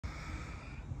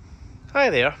Hi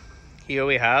there, here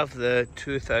we have the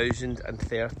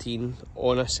 2013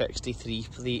 on a 63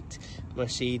 plate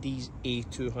Mercedes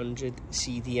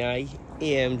A200CDI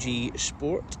AMG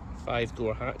Sport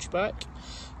 5-door hatchback,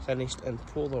 finished in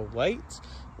polar white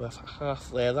with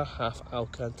half leather, half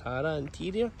Alcantara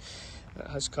interior. It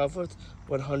has covered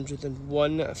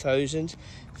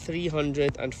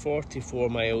 101,344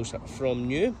 miles from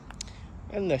new,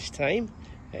 and this time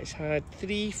it's had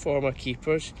 3 former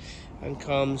keepers and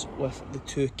comes with the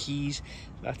 2 keys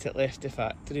that it left the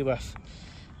factory with.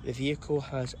 The vehicle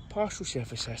has partial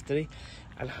service history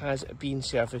and has been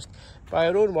serviced by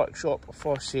our own workshop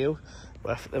for sale,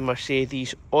 with the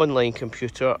Mercedes online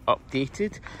computer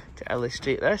updated to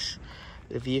illustrate this.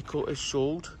 The vehicle is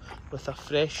sold with a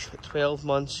fresh 12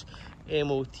 months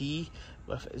MOT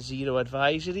with 0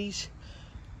 advisories.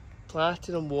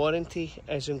 Platinum warranty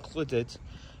is included,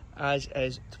 as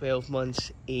is 12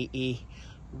 months AA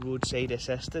roadside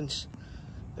assistance.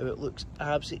 Now, it looks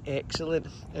absolutely excellent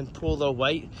in polar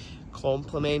white,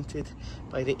 complemented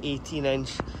by the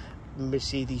 18-inch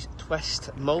Mercedes Twist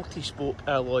multi-spoke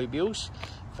alloy wheels,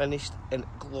 finished in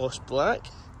gloss black,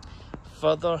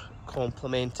 further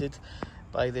complemented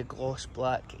by the gloss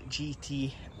black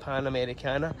GT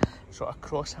Panamericana sort of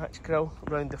crosshatch grille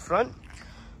around the front.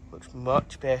 Looks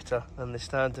much better than the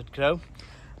standard grille.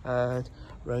 And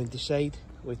round the side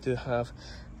we do have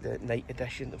the night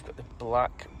edition. We've got the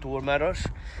black door mirrors,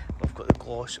 we've got the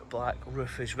gloss black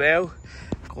roof as well,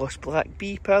 gloss black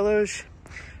B-pillars,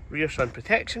 rear sun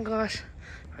protection glass,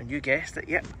 and you guessed it,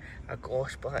 yep, a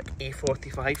gloss black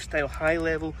A45 style high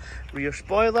level rear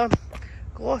spoiler,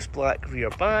 gloss black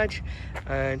rear badge,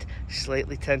 and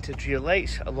slightly tinted rear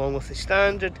lights, along with the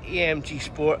standard AMG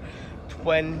Sport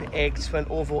twin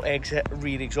oval exit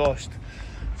rear exhaust.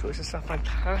 So it's just a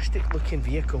fantastic looking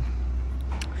vehicle.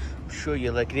 I'm sure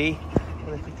you'll agree.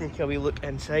 And if we take a wee look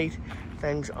inside,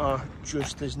 things are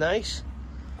just as nice.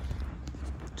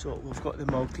 So we've got the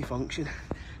multi-function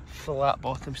flat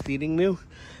bottom steering wheel,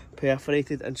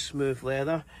 perforated and smooth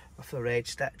leather with the red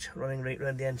stitch running right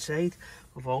round the inside.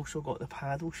 We've also got the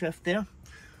paddle shift there,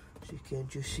 so you can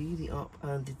just see the up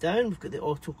and the down. We've got the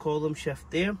auto column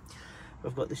shift there.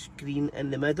 We've got the screen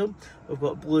in the middle. We've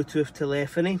got Bluetooth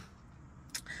telephony,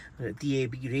 a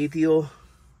DAB radio,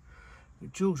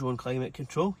 dual zone climate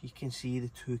control. You can see the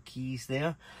 2 keys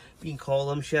there. Being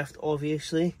column shift,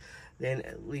 obviously, then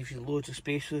it leaves you loads of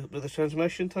space where the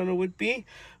transmission tunnel would be.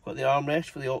 Got the armrest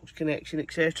for the aux connection,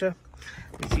 etc.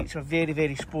 The seats are very,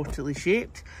 very sportily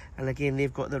shaped, and again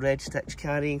they've got the red stitch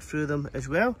carrying through them as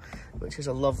well, which is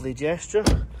a lovely gesture.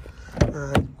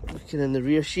 And looking in the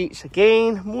rear seats,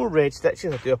 again, more red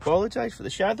stitching. I do apologise for the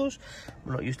shadows.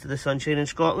 We're not used to the sunshine in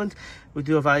Scotland. We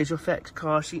do have ISOFIX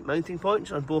car seat mounting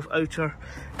points on both outer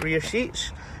rear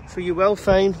seats. So you will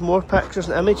find more pictures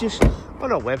and images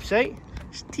on our website.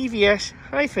 It's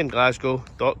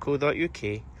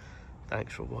tvs-glasgow.co.uk.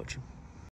 Thanks for watching.